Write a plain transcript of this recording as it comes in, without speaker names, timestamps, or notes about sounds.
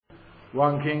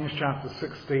1 Kings chapter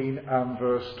 16 and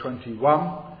verse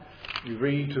 21. We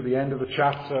read to the end of the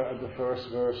chapter at the first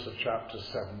verse of chapter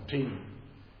 17.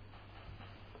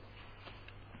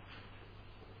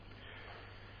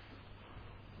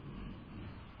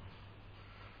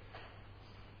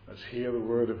 Let's hear the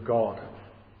word of God.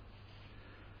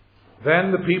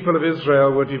 Then the people of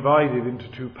Israel were divided into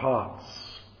two parts.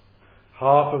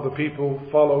 Half of the people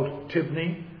followed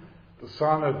Tibni, the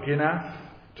son of Ginath,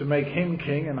 to make him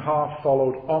king, and half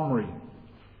followed Omri.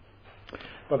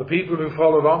 But the people who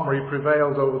followed Omri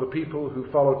prevailed over the people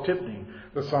who followed Tibni,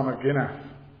 the son of Ginath.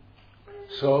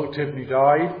 So Tibni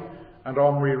died, and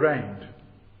Omri reigned.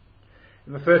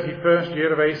 In the 31st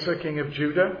year of Asa, king of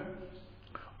Judah,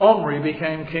 Omri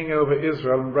became king over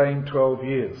Israel and reigned 12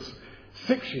 years.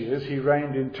 6 years he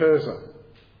reigned in Tirzah.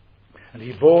 And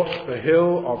he bought the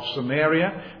hill of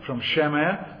Samaria from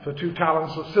Shemer for 2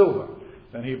 talents of silver.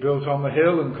 Then he built on the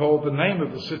hill and called the name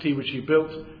of the city which he built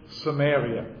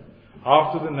Samaria,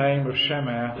 after the name of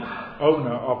Shemer,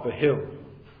 owner of the hill.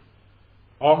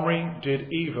 Omri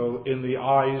did evil in the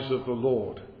eyes of the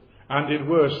Lord, and did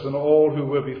worse than all who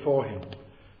were before him.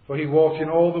 For he walked in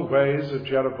all the ways of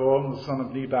Jeroboam the son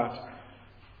of Nebat,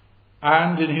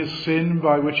 and in his sin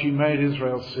by which he made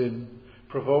Israel sin,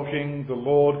 provoking the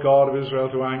Lord God of Israel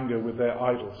to anger with their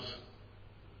idols.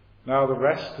 Now the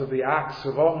rest of the acts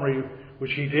of Omri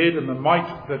which he did, and the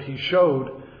might that he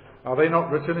showed, are they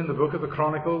not written in the book of the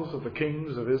Chronicles of the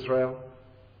kings of Israel?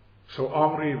 So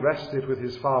Omri rested with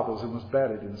his fathers and was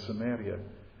buried in Samaria.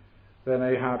 Then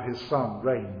Ahab his son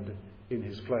reigned in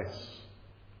his place.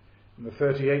 In the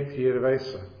 38th year of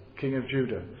Asa, king of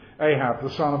Judah, Ahab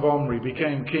the son of Omri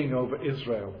became king over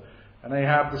Israel. And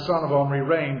Ahab the son of Omri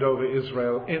reigned over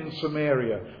Israel in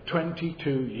Samaria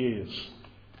 22 years.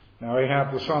 Now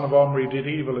Ahab the son of Omri did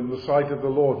evil in the sight of the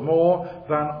Lord more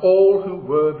than all who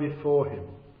were before him.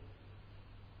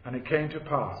 And it came to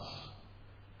pass,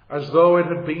 as though it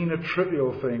had been a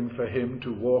trivial thing for him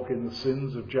to walk in the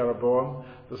sins of Jeroboam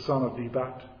the son of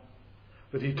Nebat,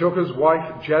 that he took as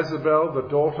wife Jezebel, the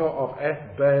daughter of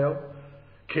Ethbaal,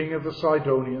 king of the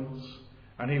Sidonians,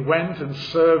 and he went and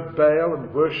served Baal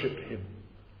and worshipped him.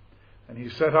 And he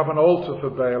set up an altar for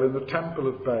Baal in the temple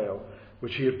of Baal,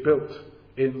 which he had built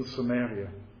in Samaria.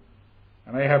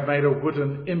 And Ahab made a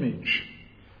wooden image.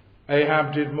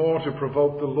 Ahab did more to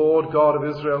provoke the Lord God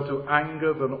of Israel to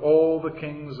anger than all the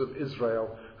kings of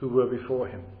Israel who were before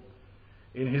him.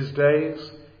 In his days,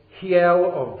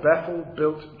 Hiel of Bethel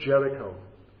built Jericho.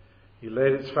 He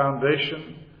laid its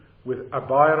foundation with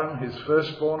Abiram his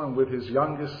firstborn, and with his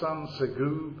youngest son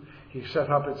Segub he set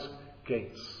up its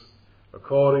gates,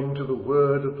 according to the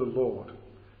word of the Lord,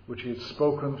 which he had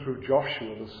spoken through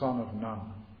Joshua the son of Nun.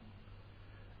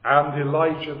 And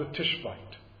Elijah the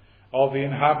Tishbite of the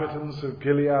inhabitants of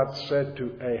Gilead said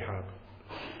to Ahab,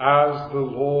 As the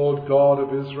Lord God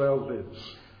of Israel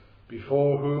lives,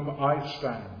 before whom I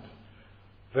stand,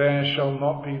 there shall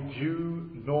not be dew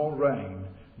nor rain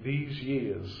these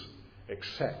years,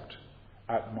 except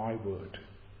at my word.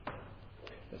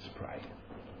 Let's pray.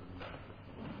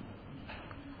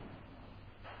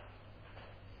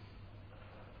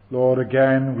 Lord,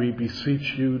 again we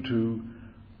beseech you to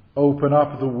open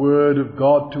up the word of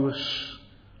God to us.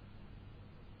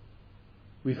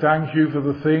 We thank you for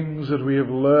the things that we have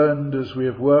learned as we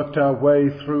have worked our way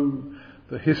through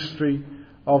the history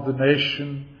of the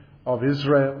nation of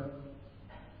Israel.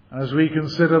 And as we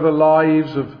consider the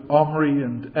lives of Omri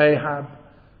and Ahab,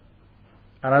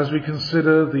 and as we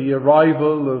consider the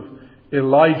arrival of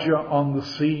Elijah on the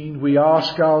scene, we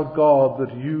ask our God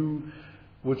that you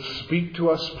would speak to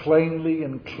us plainly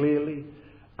and clearly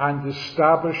and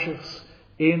establish us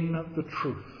in the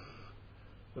truth,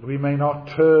 that we may not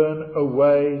turn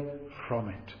away from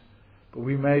it, but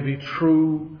we may be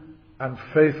true and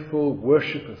faithful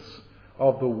worshippers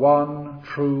of the one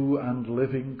true and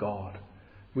living God.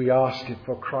 We ask it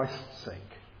for Christ's sake.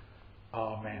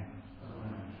 Amen.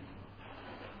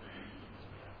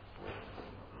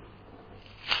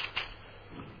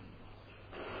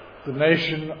 The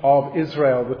nation of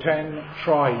Israel, the 10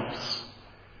 tribes,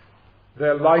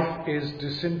 their life is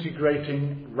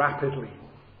disintegrating rapidly.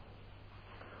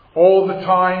 All the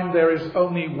time there is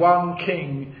only one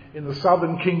king in the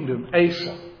southern kingdom,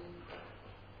 Asa,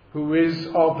 who is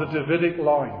of the Davidic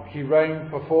line. He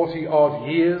reigned for 40 odd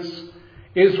years.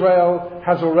 Israel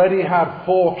has already had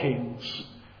 4 kings,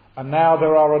 and now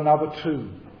there are another 2,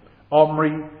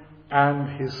 Omri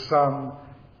and his son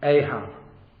Ahab.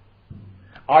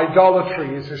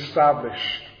 Idolatry is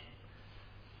established.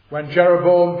 When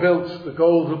Jeroboam built the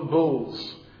golden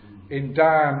bulls in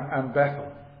Dan and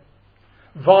Bethel,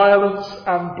 violence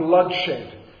and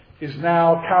bloodshed is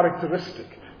now characteristic.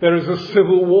 There is a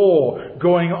civil war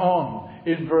going on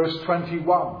in verse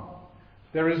 21.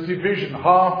 There is division.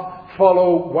 Half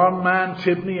follow one man,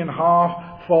 Tibni, and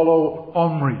half follow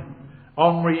Omri.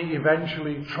 Omri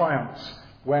eventually triumphs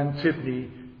when Tibni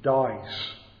dies.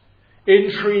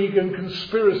 Intrigue and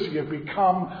conspiracy have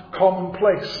become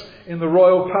commonplace in the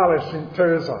royal palace in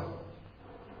Tirzah.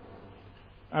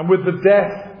 And with the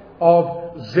death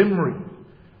of Zimri,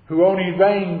 who only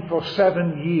reigned for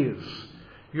 7 years,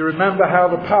 you remember how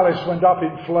the palace went up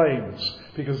in flames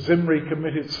because Zimri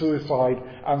committed suicide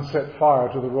and set fire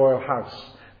to the royal house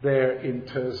there in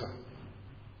Tirzah.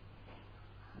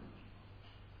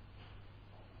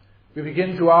 We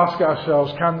begin to ask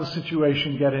ourselves, can the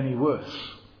situation get any worse?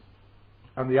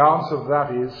 And the answer to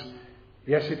that is,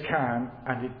 yes it can,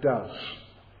 and it does.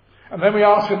 And then we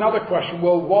ask another question,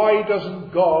 well, why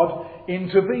doesn't God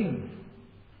intervene?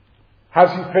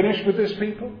 Has he finished with this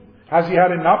people? Has he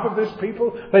had enough of this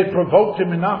people? They've provoked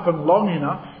him enough and long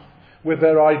enough with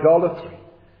their idolatry.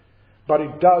 But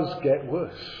it does get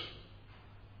worse.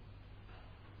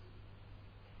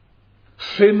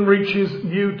 Sin reaches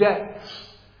new depths.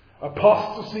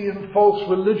 Apostasy and false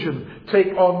religion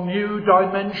take on new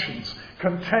dimensions.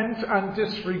 Contempt and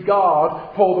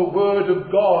disregard for the Word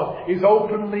of God is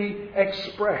openly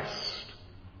expressed.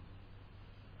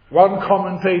 One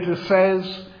commentator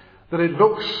says that it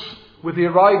looks, with the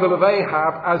arrival of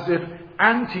Ahab, as if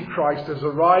Antichrist has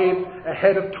arrived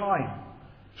ahead of time.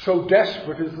 So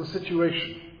desperate is the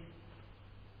situation.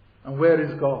 And where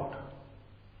is God?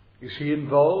 Is he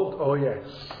involved? Oh yes.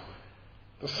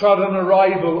 The sudden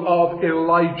arrival of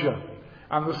Elijah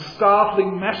and the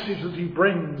startling message that he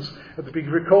brings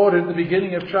recorded at the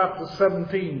beginning of chapter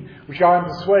 17, which I am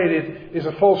persuaded is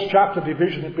a false chapter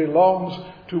division. It belongs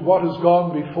to what has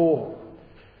gone before.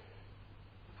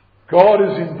 God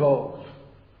is involved.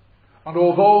 And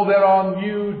although there are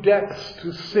new depths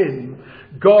to sin,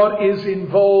 God is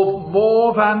involved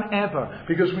more than ever,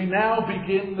 because we now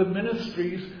begin the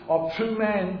ministries of two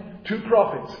men, two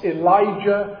prophets,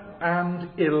 Elijah and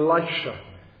Elisha.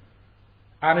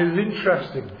 And it is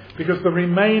interesting because the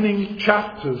remaining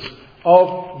chapters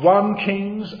of 1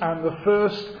 Kings and the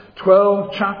first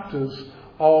 12 chapters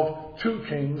of 2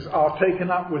 Kings are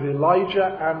taken up with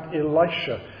Elijah and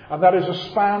Elisha. And that is a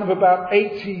span of about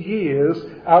 80 years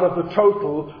out of the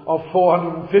total of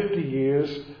 450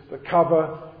 years that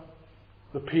cover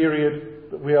the period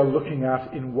that we are looking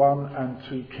at in 1 and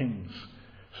 2 Kings.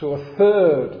 So a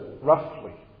third,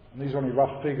 roughly, and these are only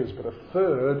rough figures, but a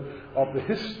third of the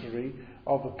history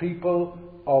of the people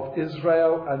of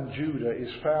Israel and Judah is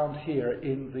found here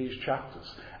in these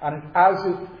chapters. And as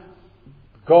if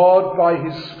God by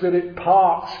his Spirit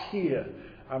parts here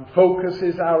and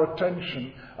focuses our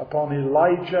attention upon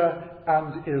Elijah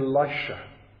and Elisha.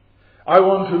 I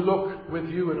want to look with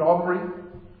you at Omri,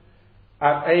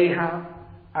 at Ahab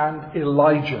and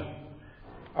Elijah.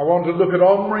 I want to look at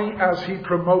Omri as he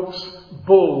promotes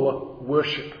bull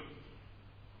worship.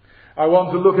 I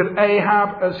want to look at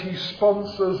Ahab as he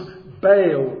sponsors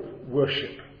Baal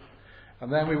worship. And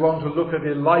then we want to look at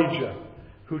Elijah,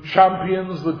 who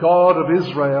champions the God of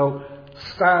Israel,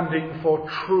 standing for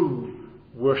true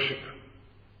worship.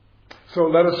 So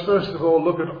let us first of all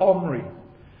look at Omri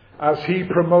as he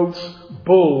promotes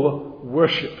bull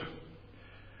worship.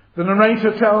 The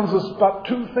narrator tells us but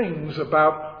two things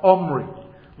about Omri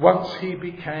once he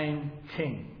became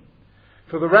king.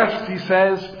 For the rest, he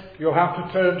says, you'll have to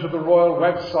turn to the royal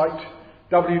website,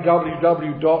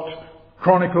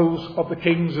 www.Chronicles of the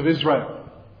Kings of Israel,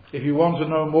 if you want to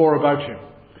know more about him.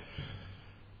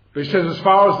 But he says, as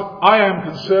far as I am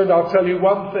concerned, I'll tell you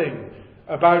one thing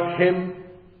about him,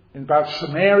 about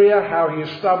Samaria, how he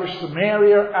established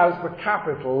Samaria as the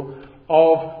capital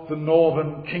of the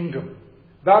northern kingdom.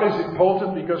 That is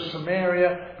important because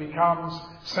Samaria becomes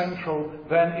central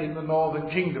then in the northern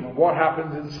kingdom. And what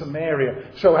happens in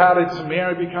Samaria? So how did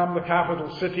Samaria become the capital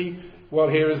city? Well,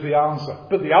 here is the answer.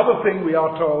 But the other thing we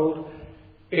are told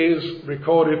is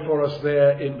recorded for us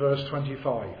there in verse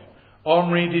 25.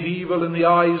 Omri did evil in the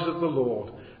eyes of the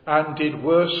Lord and did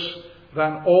worse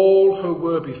than all who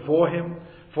were before him,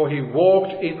 for he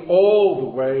walked in all the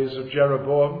ways of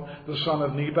Jeroboam, the son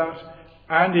of Nebat,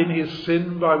 and in his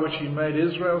sin by which he made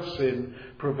Israel sin,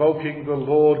 provoking the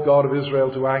Lord God of Israel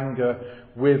to anger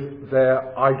with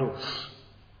their idols.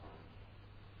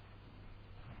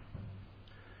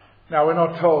 Now we're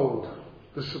not told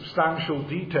the substantial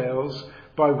details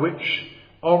by which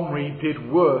Omri did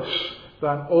worse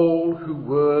than all who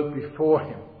were before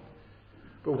him.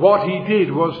 But what he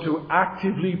did was to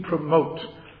actively promote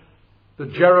the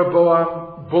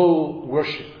Jeroboam bull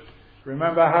worship.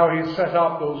 Remember how he set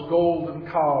up those golden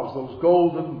calves, those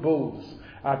golden bulls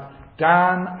at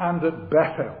Dan and at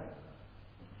Bethel.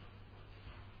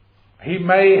 He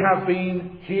may have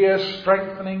been here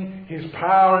strengthening his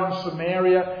power in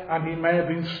Samaria, and he may have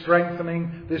been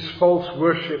strengthening this false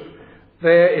worship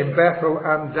there in Bethel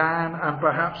and Dan and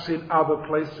perhaps in other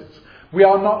places. We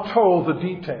are not told the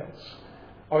details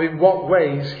of in what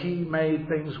ways he made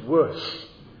things worse.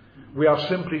 We are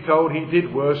simply told he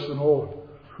did worse than all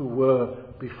who were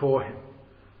before him.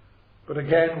 But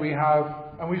again we have,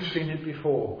 and we've seen it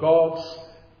before, God's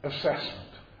assessment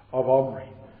of Omri.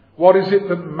 What is it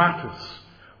that matters?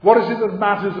 What is it that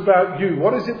matters about you?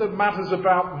 What is it that matters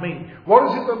about me?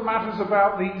 What is it that matters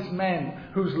about these men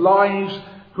whose lives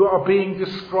who are being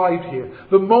described here?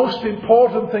 The most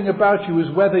important thing about you is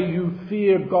whether you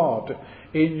fear God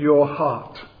in your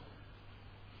heart.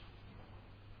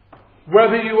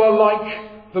 Whether you are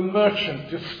like the merchant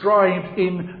described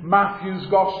in Matthew's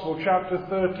Gospel, chapter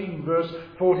 13, verse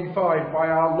 45, by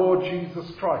our Lord Jesus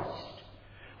Christ.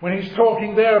 When he's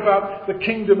talking there about the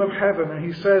kingdom of heaven, and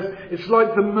he says, it's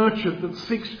like the merchant that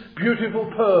seeks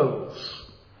beautiful pearls.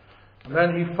 And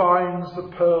then he finds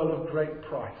the pearl of great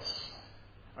price.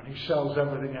 And he sells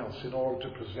everything else in order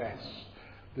to possess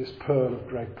this pearl of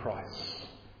great price.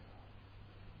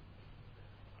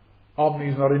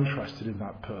 Omri's not interested in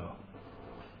that pearl.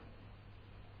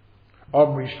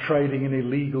 Omri's trading in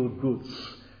illegal goods.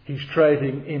 He's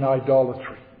trading in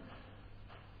idolatry.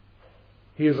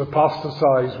 He has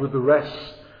apostatized with the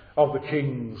rest of the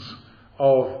kings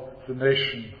of the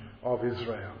nation of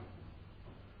Israel.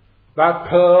 That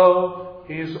pearl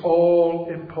is all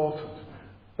important.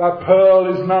 That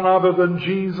pearl is none other than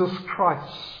Jesus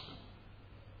Christ.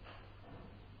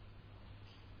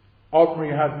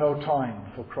 Omri had no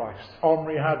time for Christ.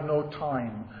 Omri had no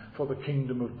time for the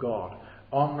kingdom of God.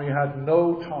 Omri had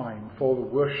no time for the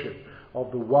worship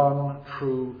of the one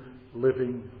true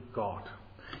living God.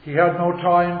 He had no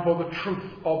time for the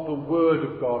truth of the Word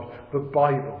of God, the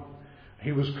Bible.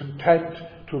 He was content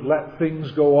to let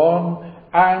things go on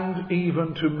and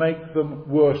even to make them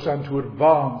worse and to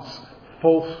advance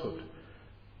falsehood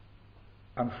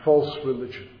and false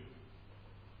religion.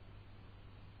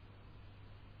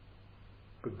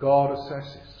 But God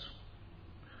assesses.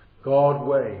 God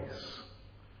weighs.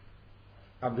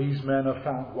 And these men are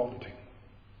found wanting.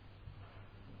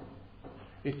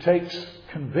 It takes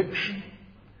conviction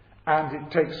and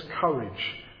it takes courage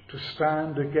to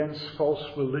stand against false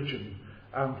religion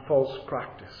and false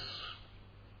practice.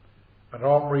 And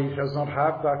Omri does not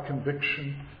have that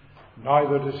conviction,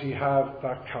 neither does he have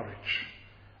that courage.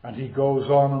 And he goes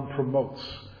on and promotes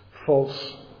false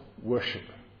worship.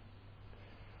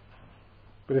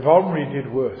 But if Omri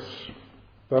did worse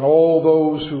than all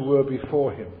those who were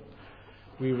before him,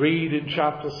 we read in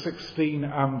chapter 16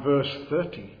 and verse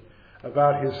 30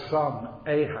 about his son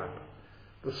Ahab.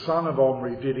 The son of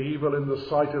Omri did evil in the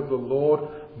sight of the Lord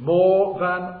more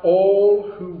than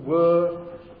all who were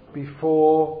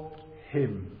before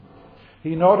him.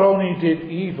 He not only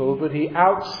did evil, but he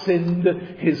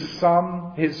outsinned his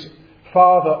son, his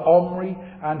father Omri,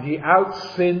 and he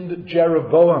outsinned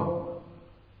Jeroboam.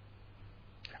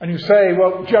 And you say,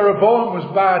 well, Jeroboam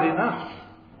was bad enough.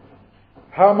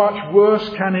 How much worse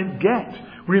can it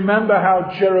get? Remember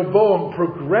how Jeroboam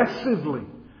progressively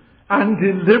and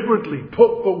deliberately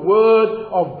put the word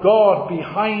of God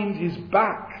behind his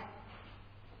back.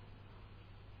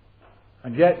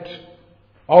 And yet,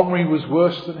 Omri was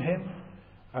worse than him,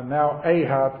 and now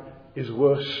Ahab is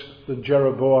worse than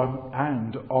Jeroboam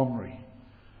and Omri.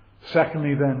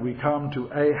 Secondly, then, we come to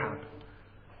Ahab,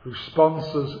 who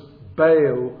sponsors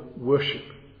Baal worship.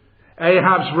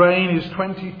 Ahab's reign is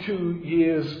 22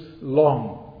 years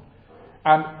long.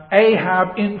 And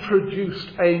Ahab introduced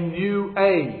a new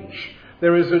age.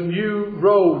 There is a new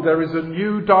road. There is a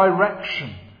new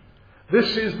direction.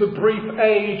 This is the brief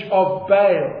age of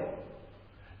Baal.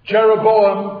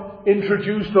 Jeroboam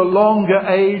introduced a longer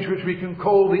age, which we can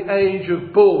call the age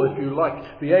of bull, if you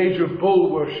like. The age of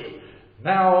bull worship.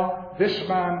 Now, this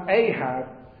man Ahab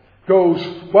goes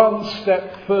one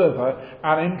step further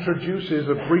and introduces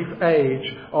a brief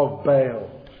age of Baal.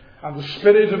 And the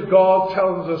Spirit of God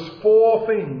tells us 4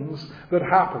 things that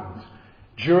happened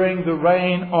during the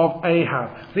reign of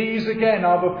Ahab. These again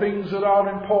are the things that are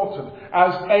important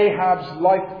as Ahab's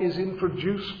life is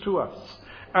introduced to us.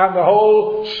 And the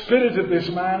whole spirit of this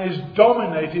man is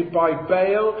dominated by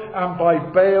Baal and by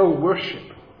Baal worship.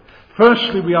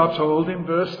 Firstly, we are told in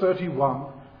verse 31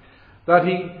 that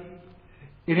in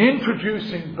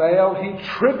introducing Baal, he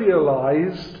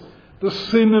trivialized the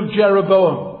sin of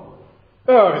Jeroboam.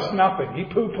 Oh, it's nothing. He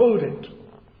poo-pooed it.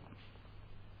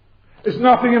 It's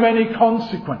nothing of any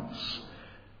consequence.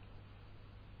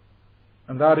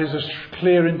 And that is a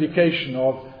clear indication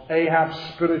of Ahab's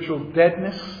spiritual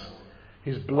deadness,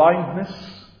 his blindness,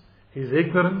 his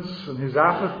ignorance and his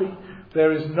apathy.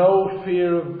 There is no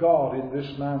fear of God in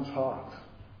this man's heart.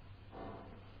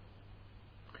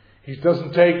 He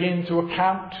doesn't take into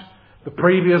account the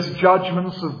previous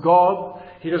judgments of God.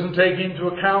 He doesn't take into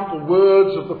account the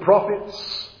words of the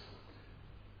prophets.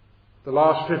 The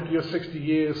last 50 or 60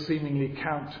 years seemingly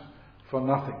count for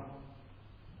nothing.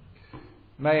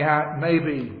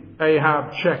 Maybe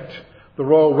Ahab checked the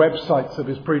royal websites of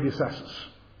his predecessors,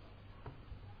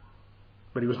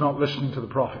 but he was not listening to the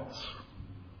prophets.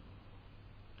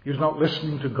 He was not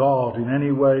listening to God in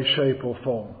any way, shape or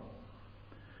form.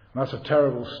 And that's a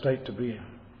terrible state to be in.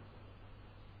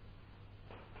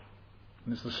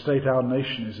 And it's the state our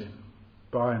nation is in,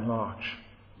 by and large.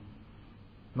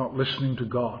 Not listening to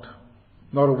God,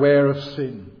 not aware of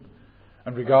sin,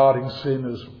 and regarding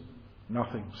sin as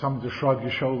nothing. Some just shrug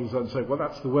your shoulders and say, well,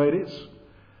 that's the way it is.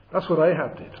 That's what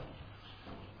Ahab did.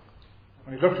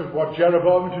 When he looked at what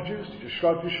Jeroboam introduced, he just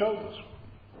shrugged his shoulders.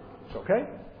 It's okay.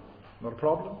 Not a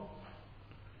problem.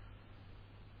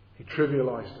 He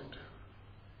trivialized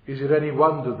it. Is it any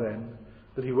wonder then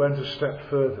that he went a step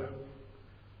further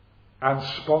and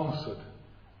sponsored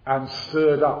and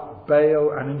stirred up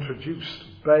Baal and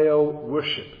introduced Baal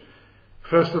worship?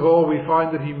 First of all, we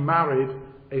find that he married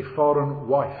a foreign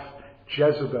wife,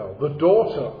 Jezebel, the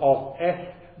daughter of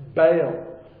Eth-Baal.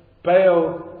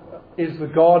 Baal is the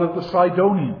god of the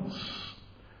Sidonians.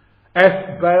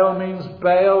 Eth-Baal means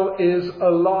Baal is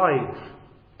alive.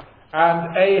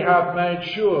 And Ahab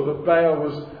made sure that Baal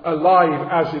was alive,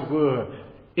 as it were,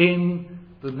 in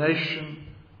the nation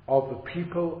of the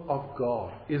people of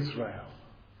God, Israel.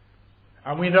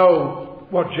 And we know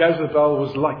what Jezebel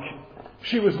was like.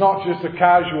 She was not just a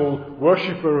casual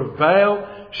worshipper of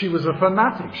Baal. She was a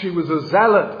fanatic. She was a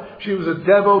zealot. She was a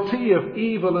devotee of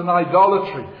evil and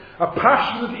idolatry. A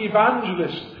passionate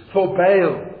evangelist for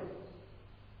Baal.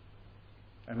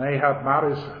 And Ahab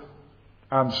marries her.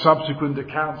 And subsequent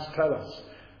accounts tell us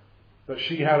that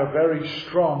she had a very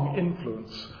strong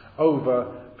influence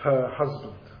over her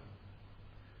husband.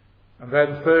 And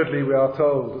then thirdly, we are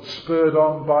told that spurred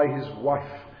on by his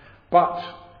wife, but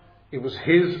it was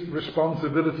his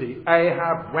responsibility.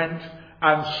 Ahab went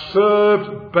and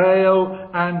served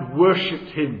Baal and worshipped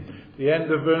him. The end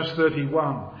of verse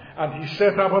 31. And he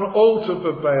set up an altar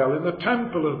for Baal in the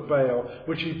temple of Baal,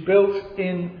 which he built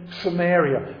in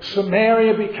Samaria.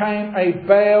 Samaria became a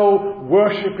Baal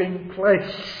worshipping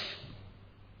place.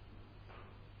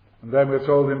 And then we're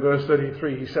told in verse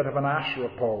 33, he set up an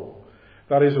Asherah pole.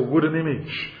 That is a wooden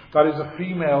image. That is a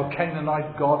female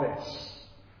Canaanite goddess.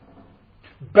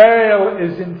 Baal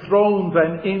is enthroned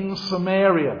then in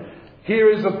Samaria.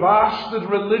 Here is a bastard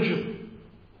religion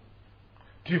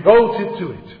devoted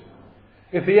to it.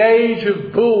 If the age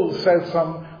of bulls, says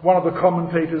one of the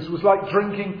commentators, was like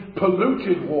drinking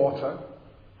polluted water,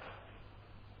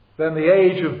 then the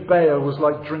age of Baal was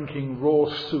like drinking raw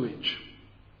sewage.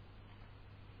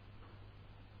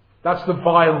 That's the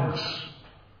violence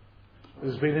that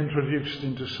has been introduced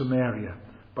into Samaria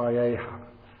by Ahab.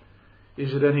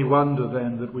 Is it any wonder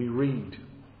then that we read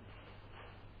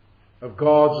of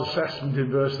God's assessment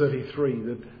in verse 33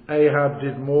 that Ahab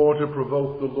did more to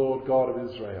provoke the Lord God of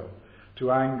Israel to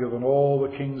anger than all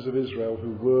the kings of Israel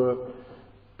who were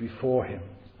before him?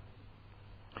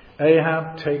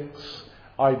 Ahab takes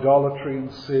idolatry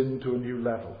and sin to a new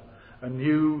level, a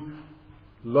new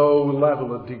low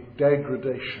level of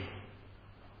degradation.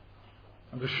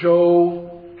 And to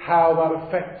show how that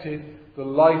affected the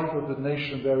life of the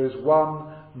nation, there is one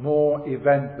more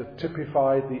event that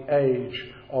typified the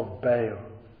age of Baal.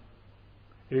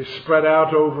 It is spread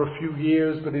out over a few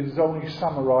years, but it is only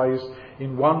summarized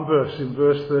in one verse, in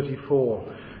verse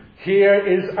 34. Here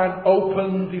is an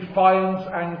open defiance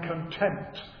and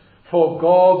contempt for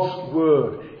God's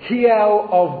word. Hiel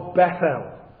of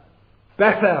Bethel.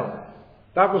 Bethel.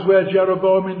 That was where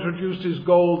Jeroboam introduced his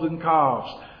golden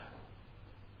calves.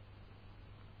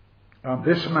 And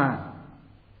this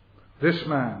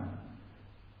man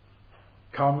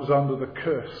comes under the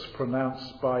curse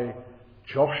pronounced by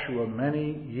Joshua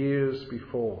many years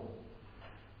before.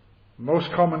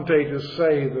 Most commentators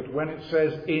say that when it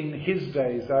says in his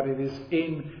days, that it is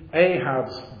in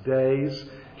Ahab's days.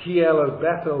 Hiel of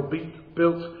Bethel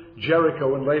built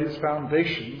Jericho and laid its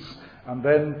foundations and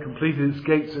then completed its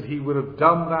gates, that he would have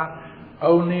done that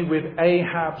only with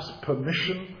Ahab's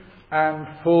permission and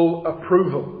full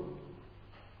approval.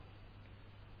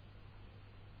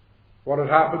 What had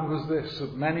happened was this,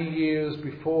 that many years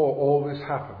before all this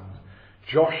happened,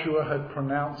 Joshua had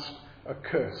pronounced a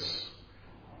curse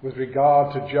with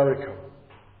regard to Jericho.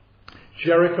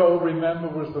 Jericho, remember,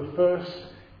 was the first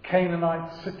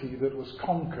Canaanite city that was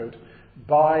conquered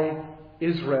by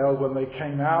Israel when they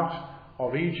came out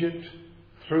of Egypt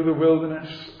through the wilderness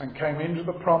and came into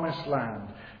the promised land.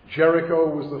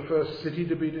 Jericho was the first city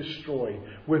to be destroyed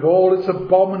with all its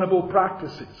abominable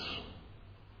practices.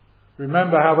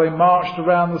 Remember how they marched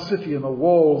around the city and the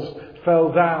walls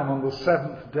fell down on the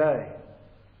seventh day.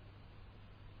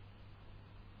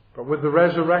 But with the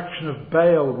resurrection of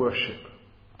Baal worship,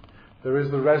 there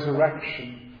is the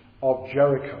resurrection of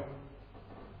Jericho.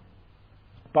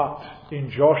 But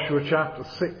in Joshua chapter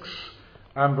 6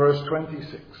 and verse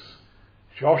 26,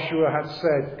 Joshua had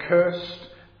said, "Cursed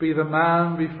be the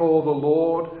man before the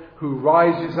Lord who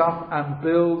rises up and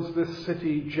builds this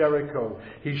city Jericho.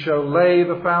 He shall lay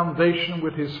the foundation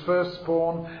with his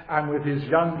firstborn, and with his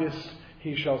youngest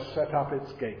he shall set up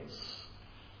its gates."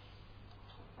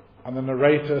 And the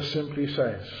narrator simply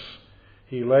says,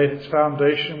 he laid its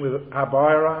foundation with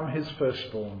Abiram his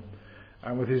firstborn,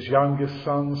 and with his youngest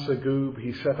son Segub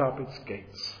he set up its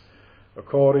gates,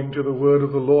 according to the word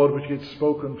of the Lord which he had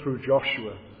spoken through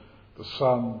Joshua, the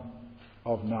son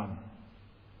of Nun.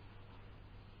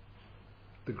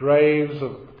 The graves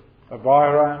of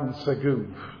Abiram and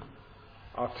Segub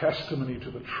are testimony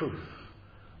to the truth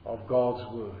of God's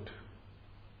word.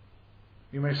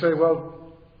 You may say, well,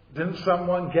 didn't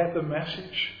someone get the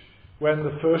message when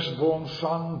the firstborn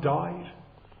son died?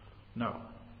 No.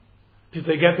 Did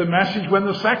they get the message when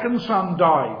the second son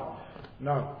died?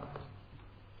 No.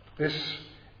 This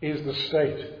is the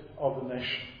state of the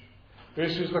nation.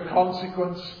 This is the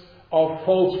consequence of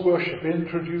false worship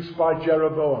introduced by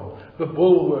Jeroboam, the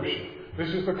bull worship.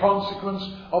 This is the consequence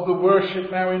of the worship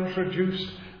now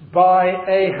introduced by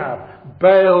Ahab,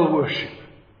 Baal worship.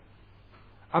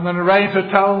 And the narrator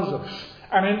tells us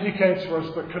and indicates for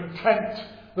us the contempt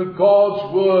that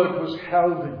God's word was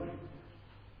held in.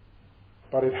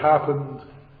 But it happened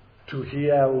to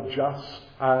Hiel just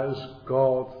as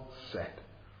God said.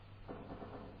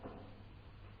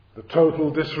 The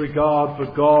total disregard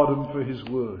for God and for his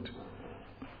word.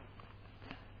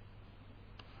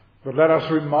 But let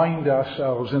us remind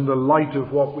ourselves in the light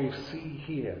of what we see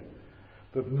here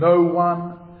that no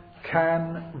one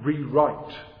can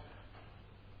rewrite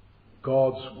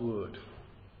God's word.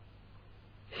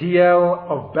 Hiel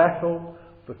of Bethel,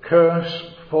 the curse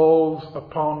falls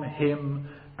upon him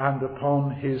and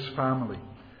upon his family.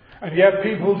 And yet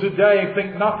people today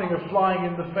think nothing of flying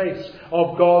in the face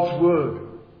of God's word.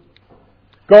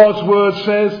 God's word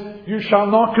says, you shall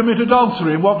not commit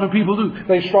adultery. And what do people do?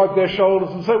 They shrug their shoulders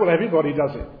and say, well, everybody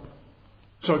does it.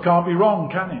 So it can't be wrong,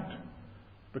 can it?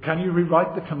 But can you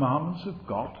rewrite the commandments of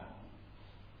God?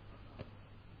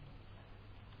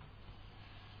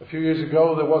 A few years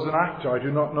ago there was an actor, I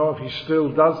do not know if he still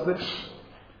does this,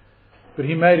 but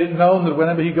he made it known that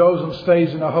whenever he goes and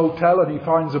stays in a hotel and he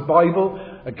finds a Bible,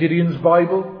 a Gideon's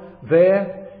Bible,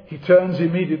 there he turns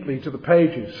immediately to the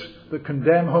pages that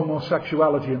condemn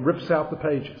homosexuality and rips out the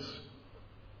pages.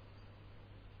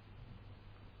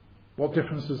 What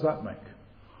difference does that make?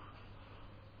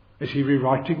 Is he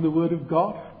rewriting the Word of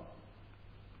God?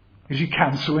 Is he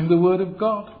cancelling the Word of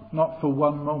God? Not for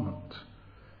one moment.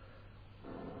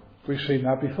 We've seen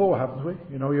that before, haven't we?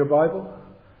 You know your Bible?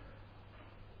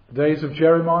 The days of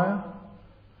Jeremiah,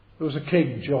 there was a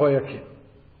king, Jehoiakim.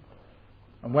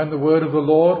 And when the word of the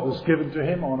Lord was given to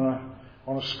him on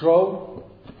a scroll,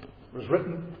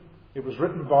 it was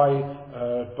written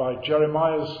by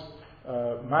Jeremiah's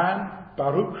man,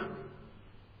 Baruch.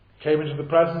 Came into the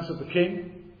presence of the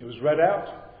king. It was read out.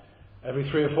 Every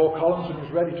 3 or 4 columns, and he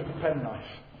was ready, took a penknife,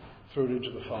 threw it into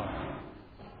the fire.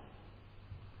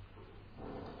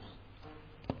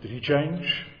 Did he change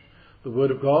the word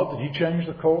of God? Did he change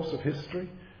the course of history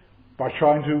by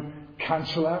trying to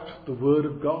cancel out the word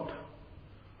of God?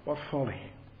 What folly.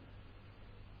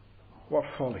 What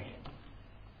folly.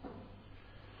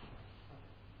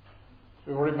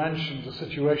 We've already mentioned the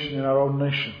situation in our own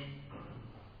nation.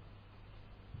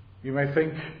 You may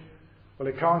think, well,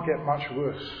 it can't get much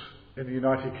worse in the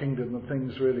United Kingdom than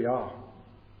things really are.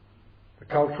 The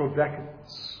cultural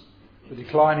decadence, the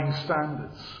declining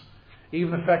standards,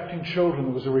 even affecting children.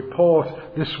 There was a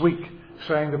report this week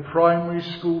saying that primary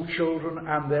school children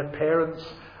and their parents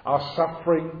are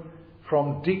suffering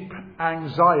from deep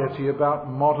anxiety about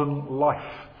modern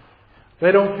life.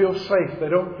 They don't feel safe. They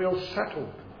don't feel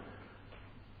settled.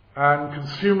 And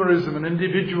consumerism and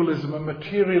individualism and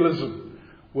materialism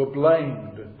were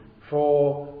blamed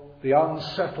for the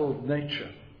unsettled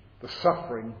nature, the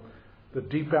suffering, the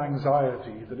deep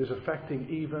anxiety that is affecting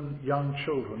even young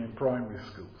children in primary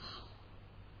schools.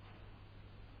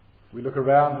 We look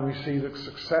around and we see that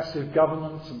successive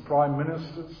governments and prime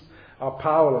ministers are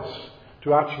powerless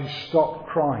to actually stop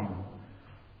crime,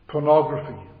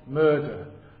 pornography, murder,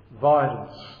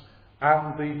 violence,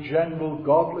 and the general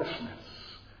godlessness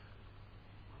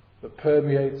that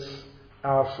permeates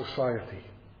our society.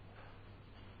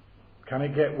 Can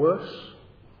it get worse?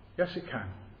 Yes, it can.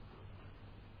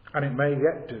 And it may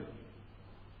yet do.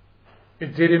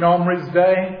 It did in Omri's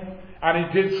day, and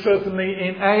it did certainly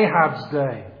in Ahab's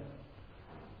day.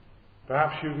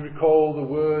 Perhaps you recall the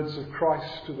words of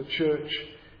Christ to the church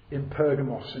in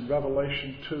Pergamos in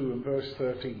Revelation 2 and verse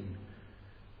 13.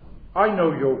 I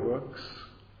know your works,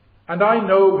 and I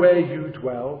know where you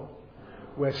dwell,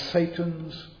 where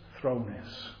Satan's throne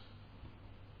is.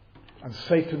 And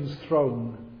Satan's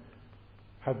throne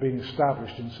had been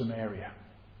established in Samaria.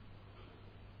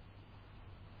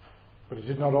 But it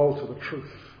did not alter the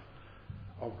truth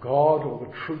of God or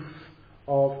the truth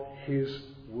of his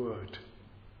word.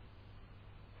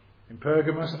 In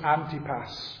Pergamos,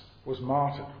 Antipas was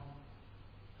martyred.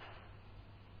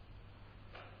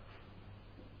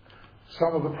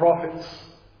 Some of the prophets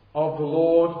of the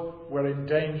Lord were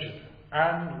endangered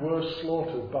and were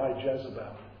slaughtered by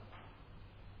Jezebel.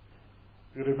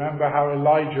 You remember how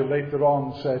Elijah later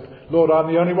on said, Lord,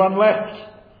 I'm the only one left.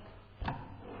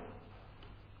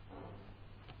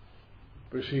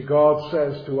 But see, God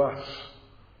says to us,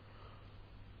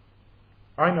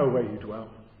 I know where you dwell.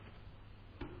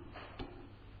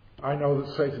 I know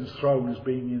that Satan's throne is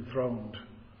being enthroned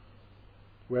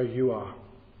where you are.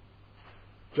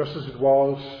 Just as it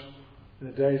was in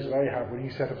the days of Ahab when he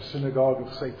set up a synagogue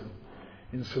of Satan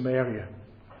in Samaria.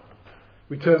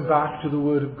 We turn back to the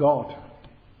Word of God.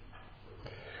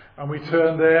 And we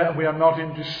turn there and we are not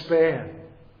in despair.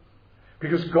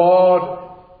 Because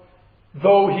God,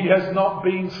 though he has not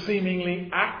been seemingly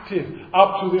active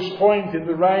up to this point in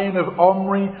the reign of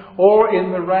Omri or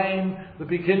in the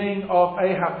beginning of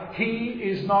Ahab, he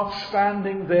is not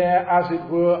standing there as it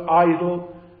were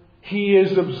idle. He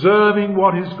is observing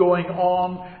what is going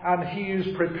on and he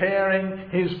is preparing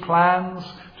his plans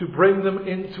to bring them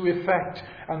into effect.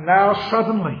 And now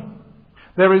suddenly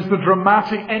there is the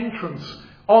dramatic entrance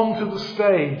onto the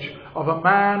stage of a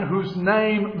man whose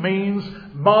name means,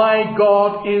 my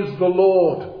God is the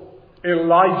Lord,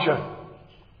 Elijah.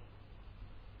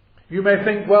 You may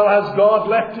think, well, has God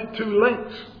left it too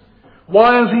late?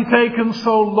 Why has he taken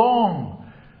so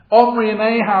long? Omri and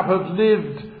Ahab have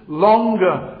lived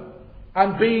longer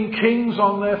and been kings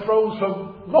on their thrones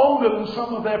for longer than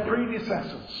some of their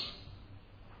predecessors.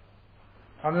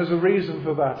 And there's a reason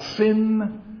for that.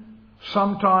 Sin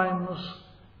sometimes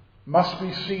must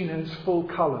be seen in its full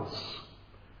colours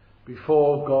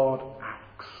before God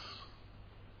acts.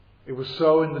 It was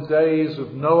so in the days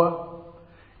of Noah.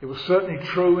 It was certainly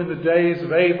true in the days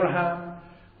of Abraham,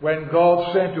 when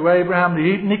God said to Abraham,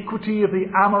 the iniquity of the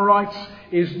Amorites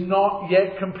is not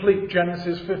yet complete,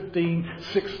 Genesis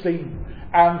 15:16.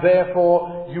 And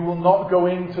therefore you will not go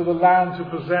into the land to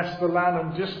possess the land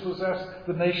and dispossess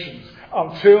the nations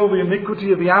until the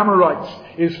iniquity of the Amorites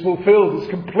is fulfilled, is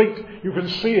complete. You can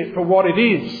see it for what it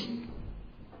is.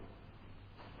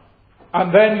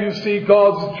 And then you see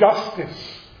God's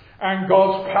justice and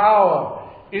God's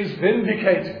power is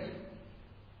vindicated.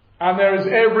 And there is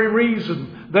every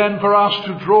reason then for us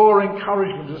to draw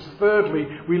encouragement. As thirdly,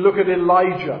 we look at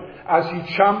Elijah as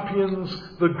he champions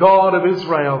the God of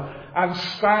Israel and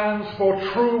stands for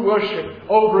true worship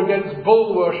over against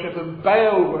bull worship and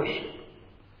Baal worship.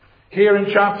 Here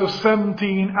in chapter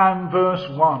 17 and verse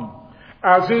 1.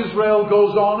 As Israel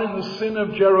goes on in the sin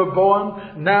of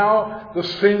Jeroboam, now the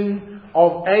sin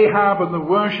of Ahab and the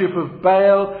worship of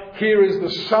Baal, here is the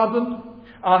sudden,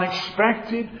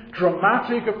 unexpected,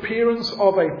 dramatic appearance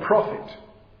of a prophet,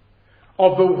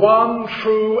 of the one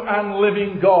true and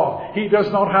living God. He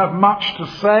does not have much to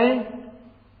say,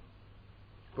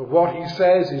 but what he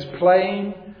says is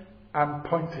plain and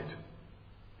pointed.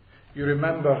 You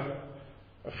remember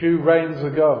a few reigns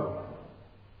ago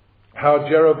how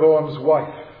Jeroboam's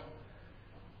wife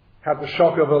had the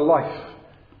shock of her life.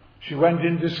 She went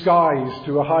in disguise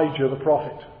to Ahijah the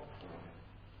prophet.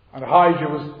 And Ahijah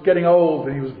was getting old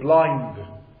and he was blind.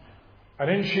 And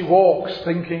in she walks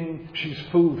thinking she's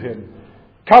fooled him.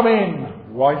 Come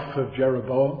in, wife of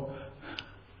Jeroboam.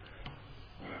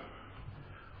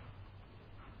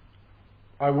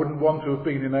 I wouldn't want to have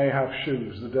been in Ahab's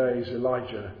shoes the days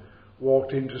Elijah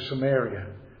walked into Samaria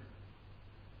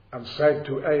and said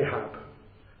to Ahab,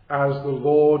 as the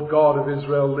Lord God of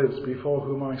Israel lives before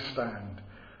whom I stand,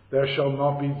 there shall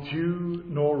not be dew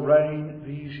nor rain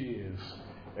these years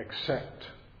except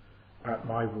at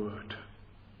my word.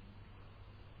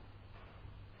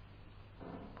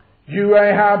 You,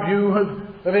 Ahab, you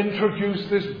have introduced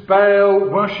this Baal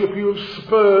worship. You have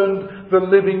spurned the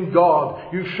living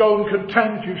God. You've shown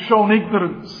contempt. You've shown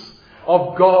ignorance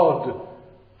of God.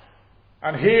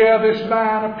 And here this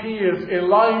man appears,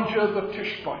 Elijah the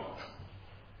Tishbite.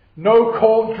 No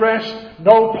court dress,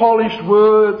 no polished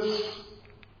words.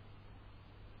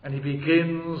 And he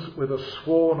begins with a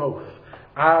sworn oath,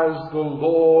 as the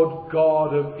Lord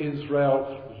God of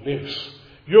Israel lives.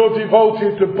 You're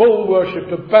devoted to bull worship,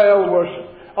 to Baal worship.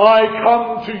 I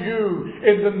come to you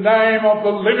in the name of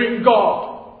the living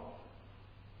God.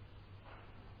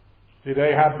 Did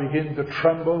Ahab begin to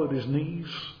tremble at his knees?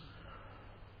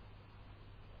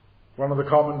 One of the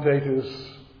commentators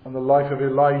on the life of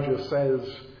Elijah says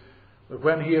that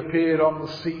when he appeared on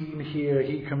the scene here,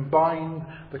 he combined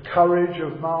the courage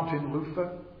of Martin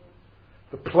Luther,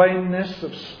 the plainness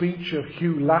of speech of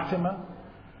Hugh Latimer,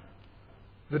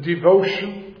 the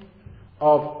devotion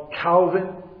of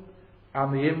Calvin,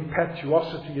 and the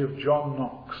impetuosity of John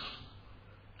Knox,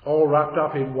 all wrapped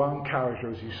up in one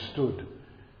character as he stood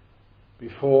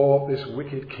before this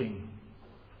wicked king.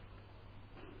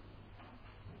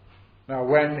 Now,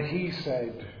 when he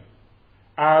said,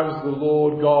 as the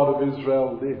Lord God of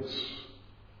Israel lives,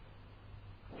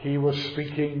 he was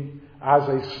speaking as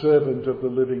a servant of the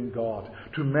living God.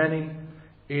 To many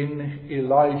in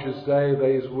Elijah's day,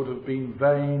 these would have been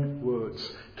vain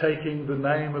words, taking the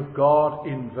name of God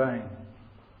in vain.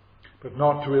 But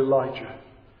not to Elijah.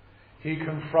 He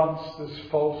confronts this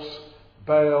false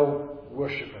Baal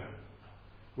worshipper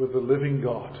with the living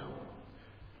God.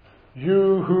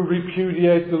 You who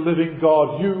repudiate the living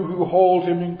God, you who hold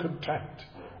him in contempt,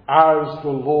 as the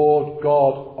Lord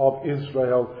God of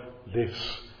Israel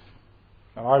lives.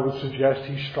 And I would suggest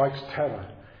he strikes terror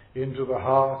into the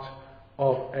heart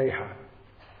of Ahab.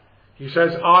 He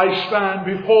says, I stand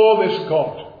before this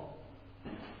God.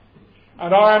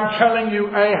 And I am telling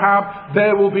you, Ahab,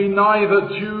 there will be neither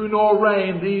dew nor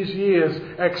rain these years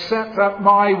except at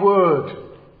my word.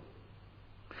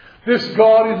 This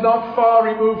God is not far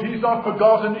removed. He's not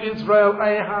forgotten Israel,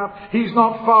 Ahab. He's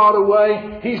not far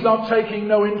away. He's not taking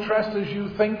no interest as you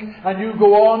think, and you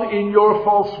go on in your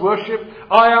false worship.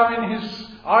 I am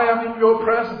in your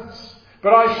presence.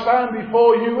 But I stand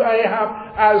before you,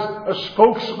 Ahab, as a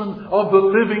spokesman of the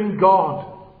living God.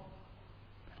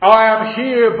 I am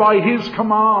here by his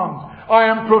command. I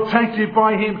am protected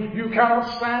by him. You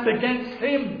cannot stand against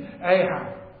him,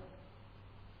 Ahab.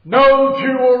 No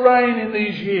dew or rain in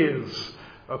these years,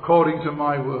 according to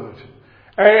my word.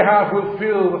 Ahab will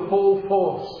feel the full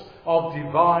force of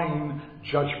divine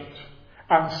judgment.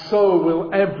 And so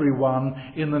will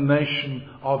everyone in the nation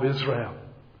of Israel.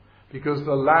 Because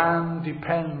the land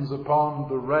depends upon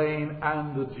the rain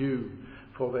and the dew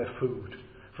for their food,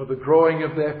 for the growing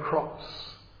of their crops.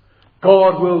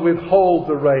 God will withhold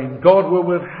the rain. God will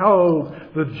withhold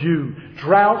the dew.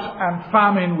 Drought and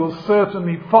famine will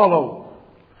certainly follow.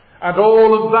 And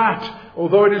all of that,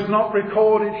 although it is not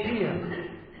recorded here,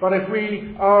 but if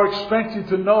we are expected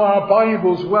to know our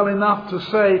Bibles well enough to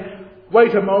say,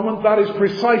 wait a moment, that is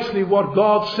precisely what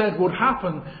God said would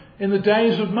happen in the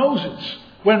days of Moses.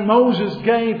 When Moses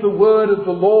gave the word of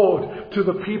the Lord to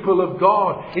the people of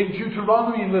God. In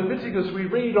Deuteronomy and Leviticus we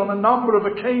read on a number of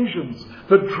occasions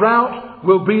that drought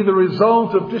will be the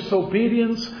result of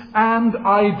disobedience and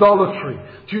idolatry.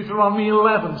 Deuteronomy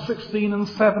 11, 16 and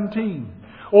 17.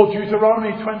 Or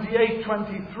Deuteronomy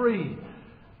 28:23.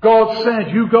 God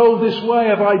said, you go this way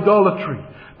of idolatry,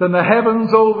 then the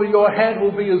heavens over your head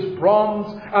will be as bronze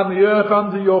and the earth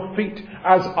under your feet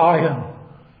as iron.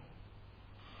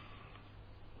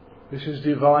 This is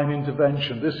divine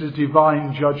intervention. This is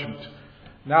divine judgment.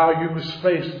 Now you must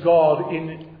face God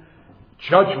in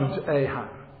judgment, Ahab,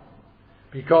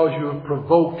 because you have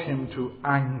provoked him to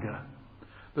anger.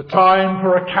 The time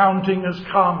for accounting has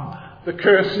come. The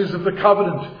curses of the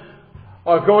covenant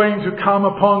are going to come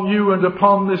upon you and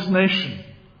upon this nation.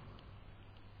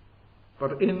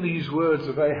 But in these words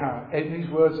of Ahab, in these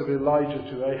words of Elijah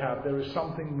to Ahab, there is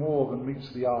something more than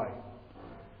meets the eye.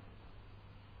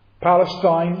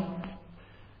 Palestine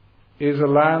is a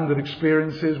land that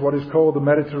experiences what is called the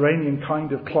Mediterranean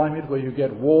kind of climate, where you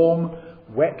get warm,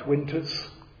 wet winters,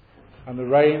 and the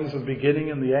rains at the beginning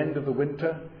and the end of the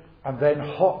winter, and then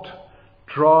hot,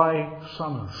 dry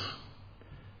summers.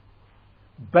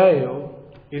 Baal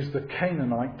is the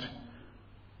Canaanite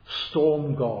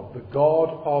storm god, the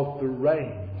god of the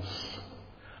rains,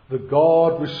 the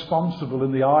god responsible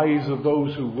in the eyes of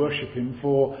those who worship him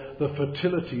for the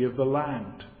fertility of the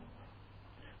land.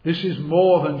 This is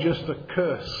more than just a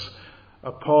curse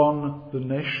upon the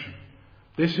nation.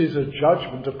 This is a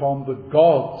judgment upon the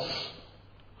gods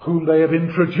whom they have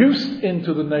introduced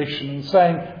into the nation and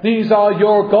saying, these are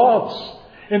your gods,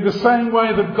 in the same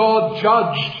way that God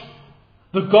judged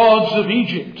the gods of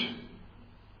Egypt.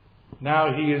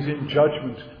 Now he is in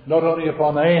judgment, not only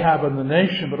upon Ahab and the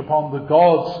nation, but upon the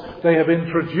gods they have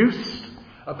introduced,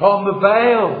 upon the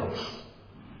Baals.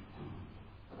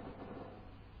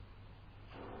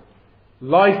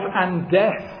 Life and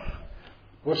death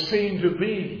were seen to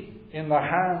be in the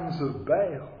hands of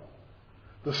Baal.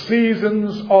 The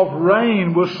seasons of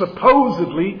rain were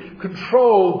supposedly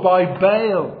controlled by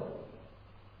Baal.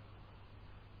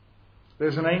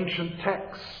 There's an ancient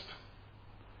text.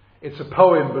 It's a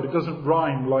poem, but it doesn't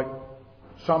rhyme like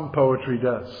some poetry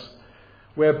does,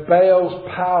 where Baal's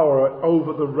power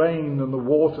over the rain and the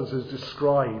waters is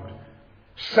described.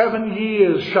 7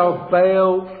 years shall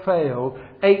Baal fail.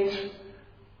 8,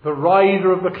 the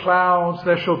rider of the clouds,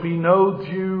 there shall be no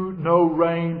dew, no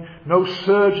rain, no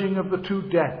surging of the 2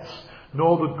 depths,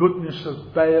 nor the goodness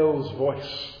of Baal's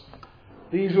voice.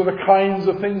 These were the kinds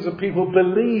of things that people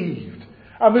believed.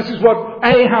 And this is what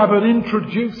Ahab had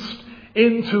introduced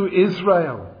into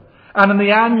Israel. And in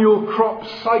the annual crop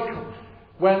cycle,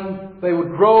 when they would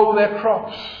grow their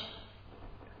crops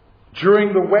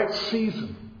during the wet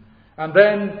season, and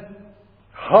then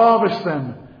harvest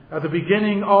them at the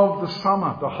beginning of the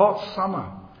summer, the hot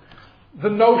summer. The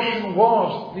notion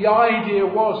was, the idea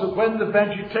was that when the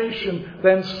vegetation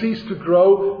then ceased to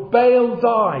grow, Baal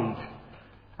died.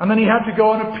 And then he had to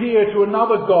go and appear to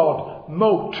another god,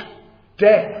 Mot,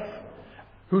 death,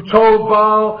 who told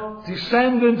Baal,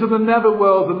 descend into the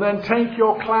netherworld and then take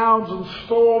your clouds and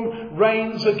storm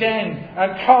rains again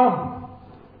and come.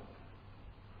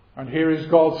 And here is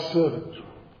God's servant,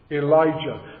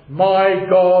 Elijah. My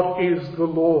God is the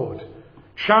Lord,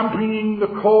 championing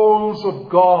the cause of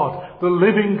God, the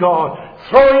living God,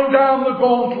 throwing down the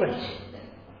gauntlet,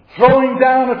 throwing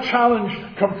down a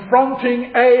challenge,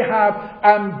 confronting Ahab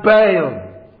and Baal.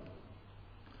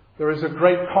 There is a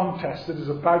great contest that is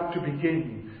about to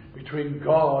begin between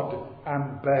God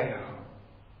and Baal.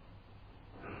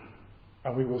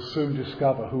 And we will soon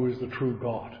discover who is the true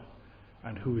God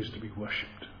and who is to be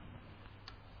worshipped.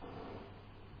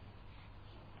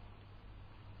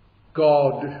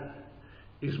 God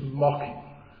is mocking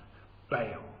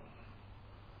Baal.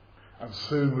 And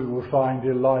soon we will find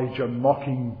Elijah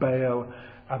mocking Baal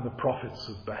and the prophets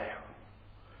of Baal.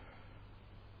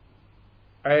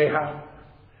 Ahab,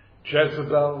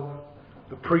 Jezebel,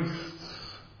 the priests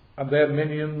and their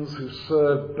minions who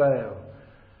served Baal,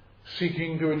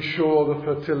 seeking to ensure the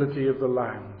fertility of the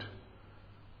land,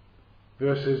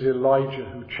 versus Elijah,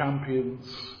 who champions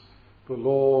the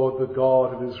Lord, the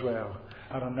God of Israel,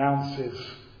 and announces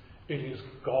it is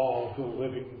God, the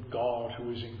living God,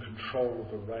 who is in control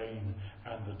of the rain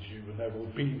and the dew, and there will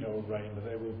be no rain and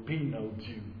there will be no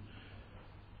dew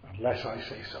unless I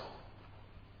say so.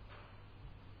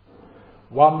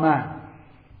 One man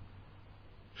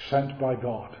sent by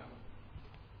God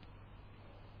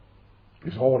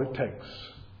is all it takes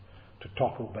to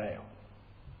topple Baal.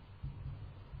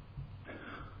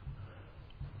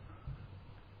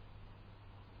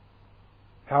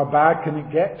 How bad can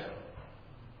it get?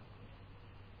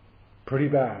 Pretty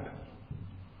bad.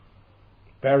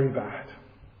 Very bad.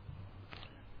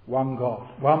 One God,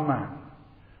 one man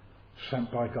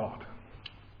sent by God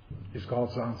is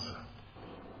God's answer.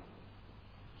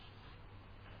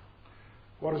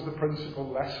 What is the principal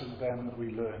lesson then that we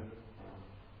learn?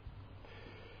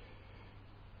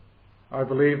 I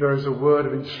believe there is a word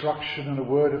of instruction and a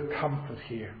word of comfort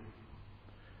here.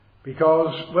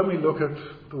 Because when we look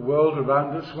at the world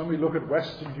around us, when we look at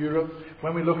Western Europe,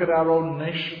 when we look at our own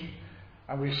nation,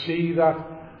 and we see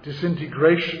that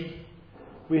disintegration,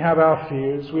 we have our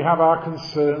fears, we have our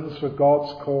concerns for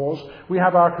God's cause, we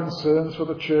have our concerns for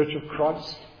the Church of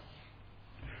Christ.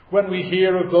 When we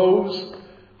hear of those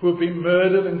who have been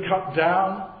murdered and cut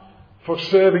down for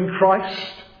serving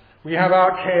Christ, we have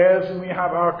our cares and we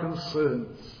have our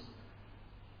concerns.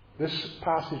 This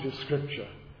passage of Scripture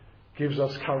gives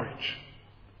us courage.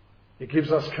 It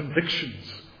gives us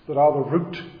convictions that are the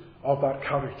root of that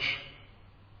courage.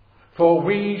 For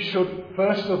we should,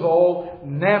 first of all,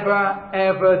 never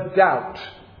ever doubt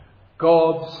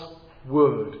God's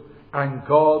word and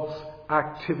God's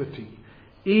activity,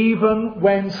 even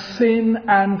when sin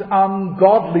and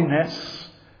ungodliness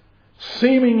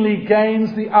seemingly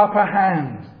gains the upper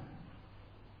hand,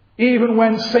 even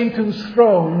when Satan's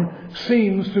throne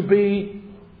seems to be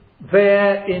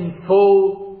there in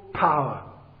full power.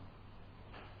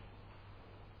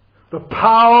 The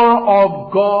power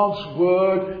of God's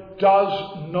word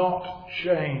does not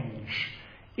change,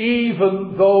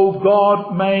 even though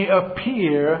God may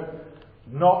appear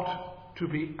not to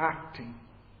be acting.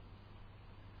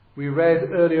 We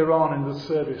read earlier on in the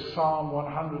service Psalm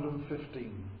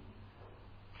 115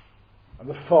 and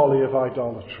the folly of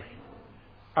idolatry.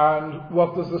 And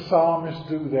what does the psalmist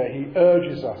do there? He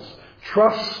urges us,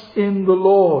 trust in the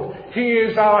Lord. He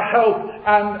is our help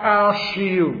and our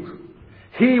shield.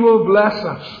 He will bless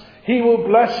us. He will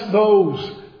bless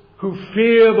those who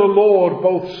fear the Lord,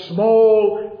 both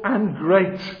small and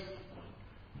great.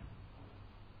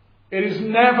 It is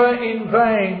never in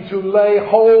vain to lay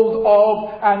hold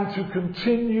of and to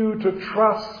continue to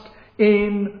trust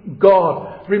in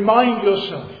God. Remind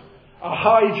yourself,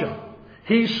 Ahijah,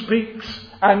 he speaks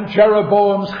and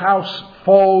Jeroboam's house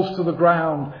falls to the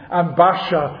ground and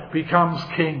Baasha becomes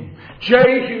king.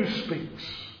 Jehu speaks.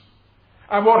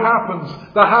 And what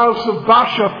happens? The house of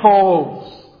Baasha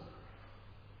falls.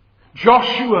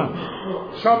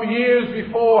 Joshua, some years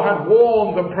before, had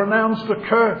warned and pronounced a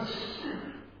curse.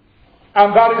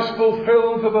 And that is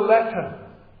fulfilled to the letter,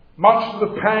 much to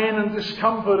the pain and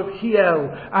discomfort of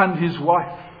Hiel and his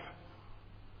wife.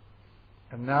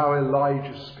 And now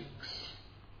Elijah speaks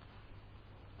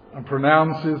and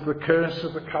pronounces the curse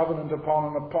of the covenant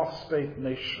upon an apostate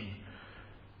nation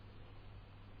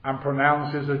and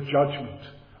pronounces a judgment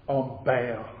on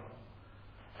Baal.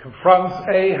 Confronts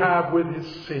Ahab with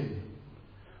his sin,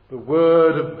 the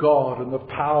word of God and the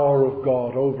power of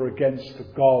God over against the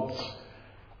gods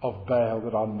of Baal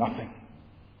that are nothing.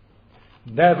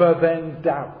 Never then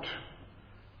doubt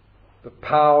the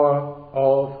power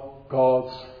of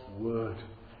God's word.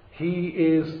 He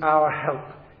is our help.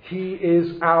 He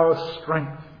is our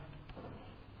strength.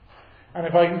 And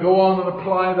if I can go on and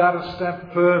apply that a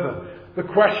step further, the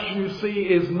question, you see,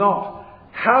 is not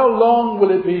how long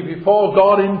will it be before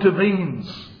God intervenes?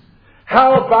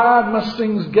 How bad must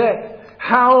things get?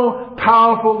 How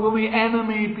powerful will the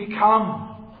enemy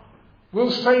become?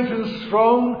 Will Satan's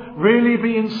throne really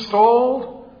be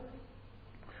installed?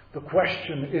 The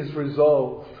question is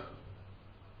resolved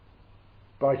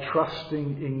by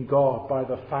trusting in God, by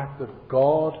the fact that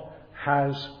God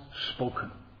has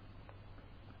spoken.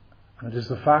 And it is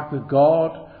the fact that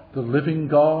God, the living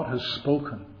God, has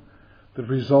spoken that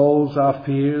resolves our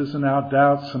fears and our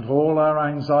doubts and all our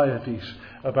anxieties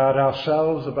about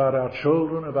ourselves, about our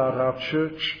children, about our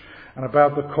church, and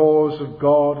about the cause of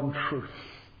God and truth.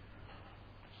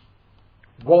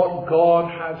 What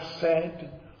God has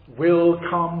said will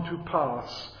come to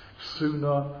pass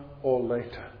sooner or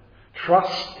later.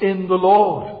 Trust in the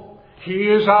Lord. He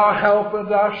is our help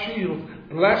and our shield.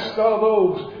 Blessed are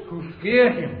those who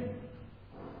fear him,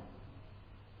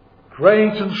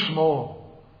 great and small.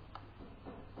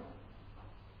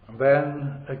 And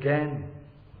then again,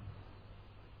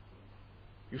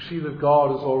 you see that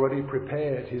God has already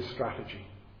prepared his strategy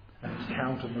and his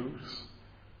counter moves.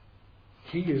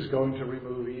 He is going to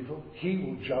remove evil. He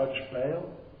will judge Baal.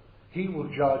 He will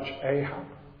judge Ahab.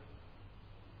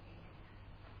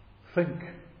 Think,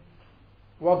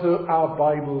 what do our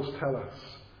Bibles tell us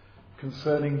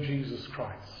concerning Jesus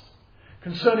Christ?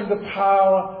 Concerning the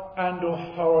power and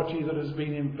authority that has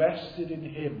been invested in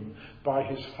him by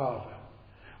his Father.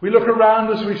 We look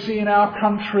around us, we see in our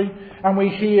country, and we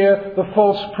hear the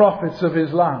false prophets of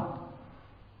Islam.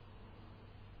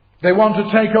 They want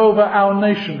to take over our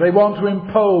nation. They want to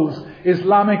impose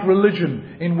Islamic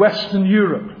religion in Western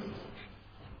Europe.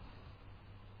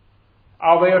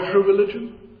 Are they a true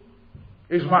religion?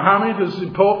 Is Muhammad as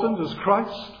important as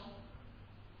Christ?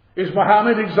 Is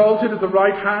Muhammad exalted at the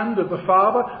right hand of the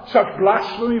Father? Such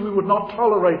blasphemy we would not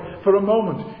tolerate for a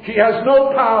moment. He has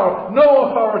no power, no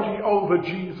authority over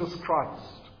Jesus Christ.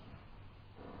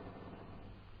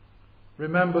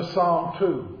 Remember Psalm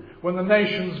 2. When the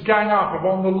nations gang up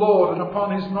upon the Lord and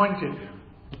upon his anointed,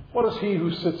 what does he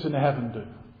who sits in heaven do?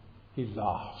 He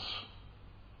laughs.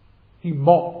 He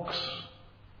mocks.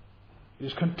 He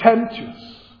is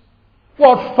contemptuous.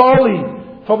 What folly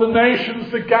for the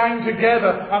nations to gang together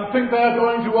and think they are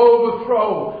going to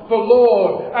overthrow the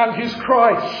Lord and his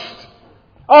Christ.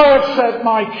 I have set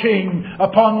my King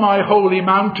upon my holy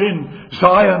mountain,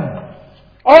 Zion.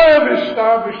 I have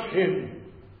established him.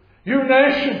 You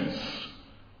nations,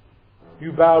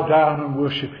 you bow down and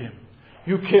worship him.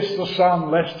 You kiss the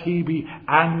Son lest he be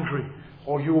angry,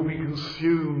 or you will be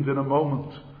consumed in a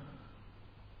moment.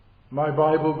 My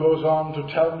Bible goes on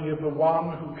to tell me of the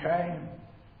one who came.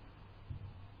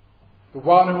 The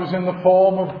one who was in the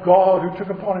form of God, who took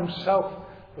upon himself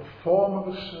the form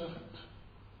of a servant.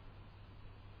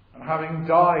 And having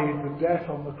died the death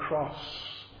on the cross,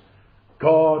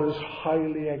 God has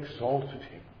highly exalted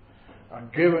him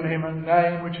and given him a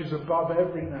name which is above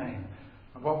every name.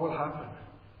 And what will happen?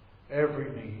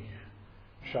 Every knee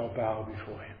shall bow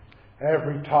before him.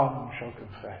 Every tongue shall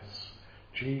confess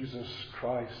Jesus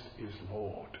Christ is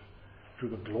Lord, to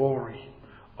the glory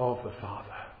of the Father.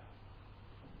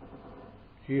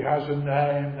 He has a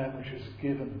name then which is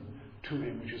given to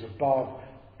him, which is above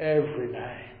every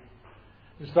name.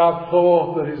 It's that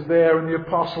thought that is there in the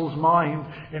apostle's mind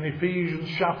in Ephesians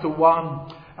chapter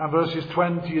 1 and verses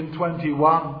 20 and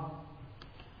 21,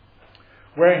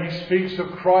 where he speaks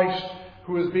of Christ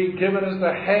who has been given as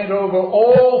the head over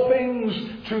all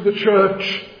things to the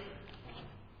church.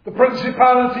 The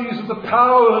principalities and the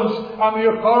powers and the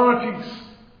authorities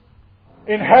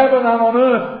in heaven and on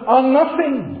earth are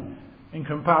nothing in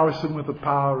comparison with the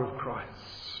power of Christ.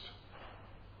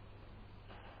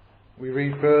 We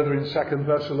read further in 2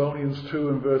 Thessalonians 2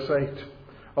 and verse 8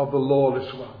 of the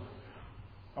lawless one.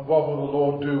 And what will the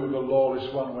Lord do with the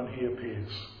lawless one when he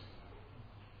appears?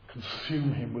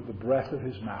 Consume him with the breath of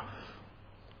his mouth.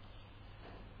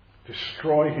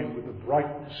 Destroy him with the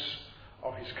brightness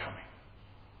of his coming.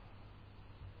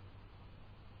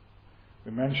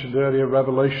 We mentioned earlier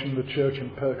Revelation, the church in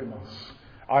Pergamos.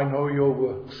 I know your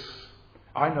works.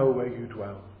 I know where you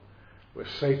dwell, where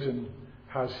Satan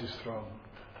has his throne.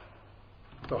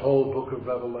 The whole book of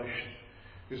Revelation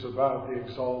is about the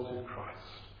exalted Christ.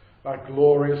 That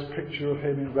glorious picture of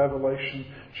him in Revelation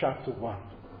chapter 1.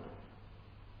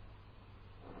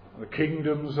 The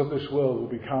kingdoms of this world will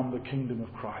become the kingdom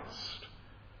of Christ.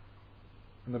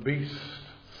 And the beast,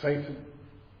 Satan,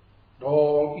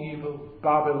 all evil,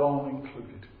 Babylon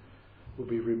included, will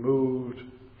be removed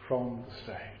from the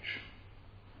stage.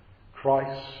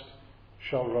 Christ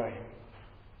shall reign.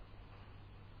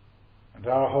 And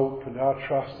our hope and our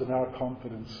trust and our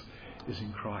confidence is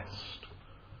in Christ.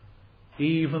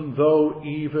 Even though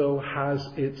evil has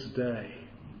its day,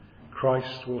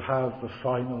 Christ will have the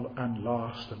final and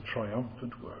last and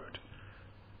triumphant word.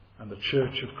 And the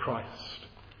church of Christ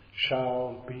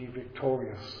shall be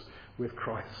victorious with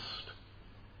Christ.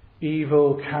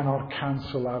 Evil cannot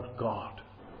cancel out God.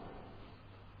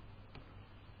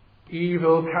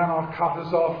 Evil cannot cut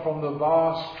us off from the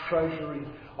vast treasury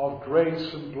of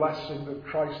grace and blessing that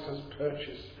Christ has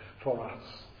purchased for us.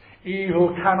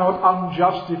 Evil cannot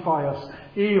unjustify us.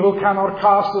 Evil cannot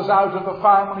cast us out of the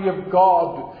family of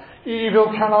God. Evil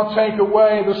cannot take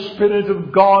away the Spirit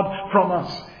of God from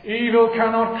us. Evil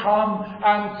cannot come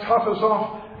and cut us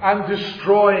off and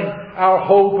destroy our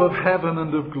hope of heaven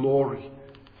and of glory.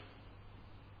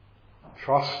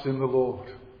 Trust in the Lord.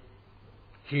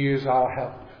 He is our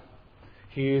help.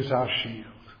 He is our shield.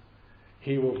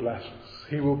 He will bless us.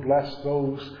 He will bless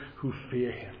those who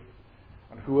fear him.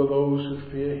 And who are those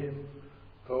who fear him?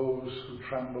 Those who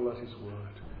tremble at his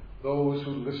word. Those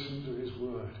who listen to his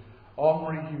word.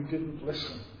 Omri, you didn't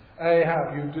listen.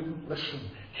 Ahab, you didn't listen.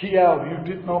 Hiel,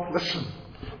 you did not listen.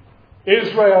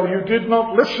 Israel, you did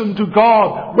not listen to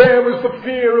God. Where was the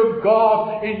fear of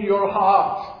God in your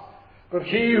heart? But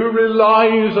he who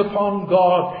relies upon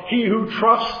God, he who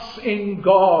trusts in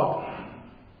God,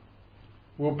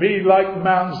 will be like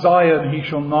Mount Zion. He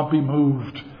shall not be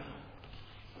moved.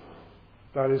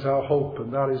 That is our hope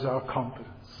and that is our confidence.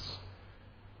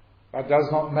 That does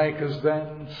not make us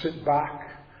then sit back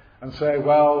and say,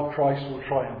 well, Christ will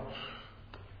triumph.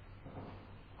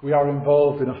 We are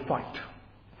involved in a fight.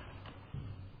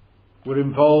 We're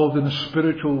involved in a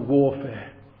spiritual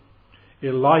warfare.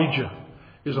 Elijah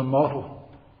is a model.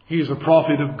 He is a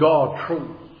prophet of God,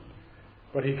 true.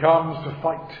 But he comes to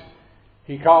fight.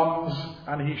 He comes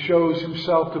and he shows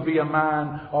himself to be a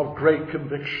man of great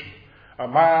conviction. A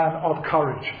man of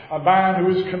courage. A man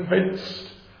who is convinced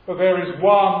that there is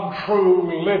one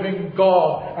true living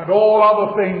God and all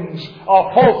other things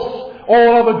are false.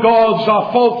 All other gods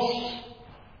are false.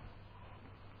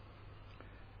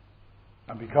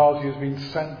 And because he has been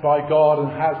sent by God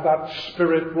and has that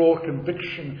Spirit-wrought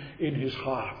conviction in his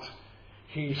heart,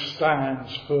 he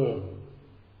stands firm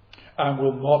and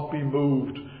will not be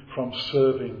moved from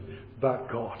serving that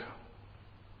God.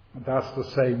 And that's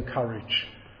the same courage,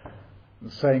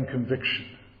 the same conviction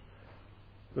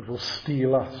that will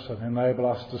steel us and enable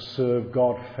us to serve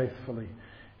God faithfully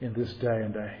in this day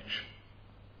and age.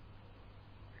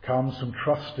 It comes from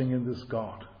trusting in this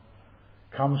God.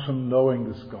 It comes from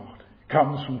knowing this God. It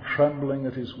comes from trembling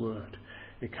at his word.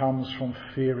 It comes from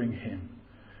fearing him.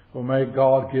 Oh, may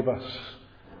God give us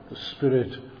the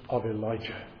spirit of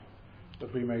Elijah,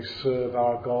 that we may serve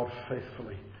our God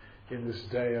faithfully in this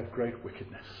day of great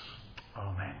wickedness.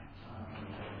 Amen.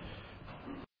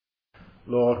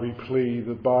 Lord, we plead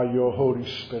that by your Holy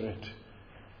Spirit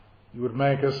you would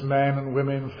make us men and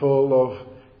women full of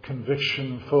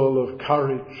conviction, full of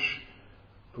courage,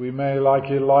 that we may, like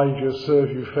Elijah,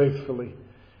 serve you faithfully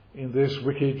in this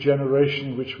wicked generation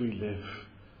in which we live.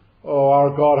 O our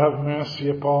God, have mercy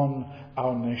upon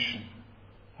our nation.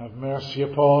 Have mercy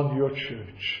upon your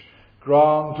church.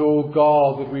 Grant, O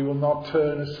God, that we will not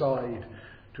turn aside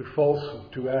to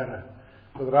falsehood, to error,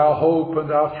 but that our hope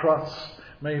and our trust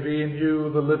may be in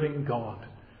you, the living God,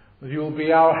 that you will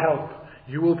be our help,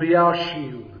 you will be our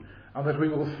shield, and that we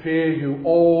will fear you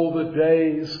all the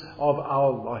days of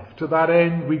our life. To that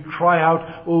end we cry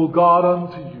out, O God,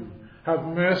 unto you. Have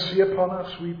mercy upon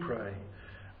us, we pray.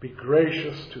 Be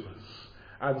gracious to us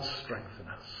and strengthen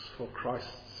us for Christ's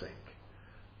sake.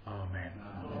 Amen.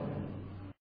 Amen.